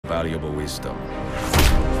valuable wisdom.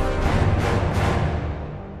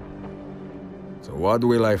 So what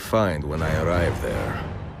will I find when I arrive there?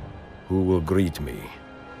 Who will greet me?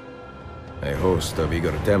 A host of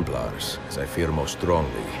eager Templars, as I fear most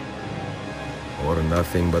strongly. Or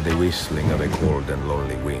nothing but the whistling of a cold and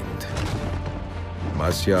lonely wind.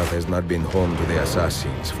 Masyaf has not been home to the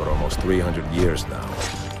assassins for almost 300 years now.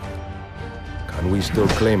 Can we still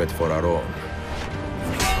claim it for our own?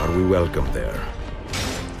 Are we welcome there?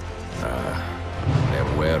 I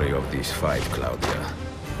am wary of this fight, Claudia.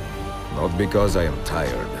 Not because I am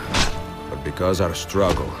tired, but because our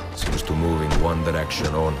struggle seems to move in one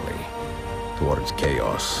direction only, towards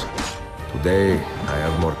chaos. Today, I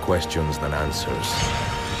have more questions than answers.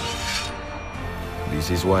 This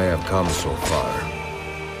is why I've come so far.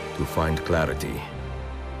 To find clarity.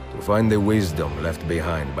 To find the wisdom left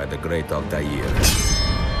behind by the great Altair.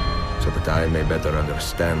 So that I may better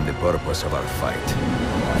understand the purpose of our fight.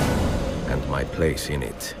 And my place in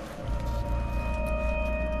it.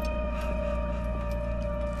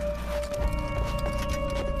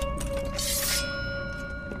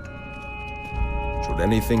 Should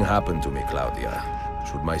anything happen to me, Claudia,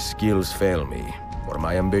 should my skills fail me, or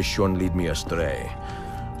my ambition lead me astray,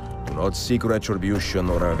 do not seek retribution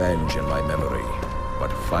or revenge in my memory, but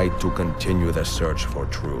fight to continue the search for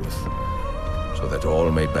truth, so that all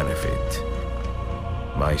may benefit.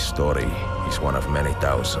 My story is one of many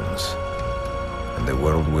thousands, and the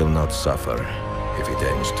world will not suffer if it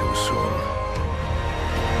ends too soon.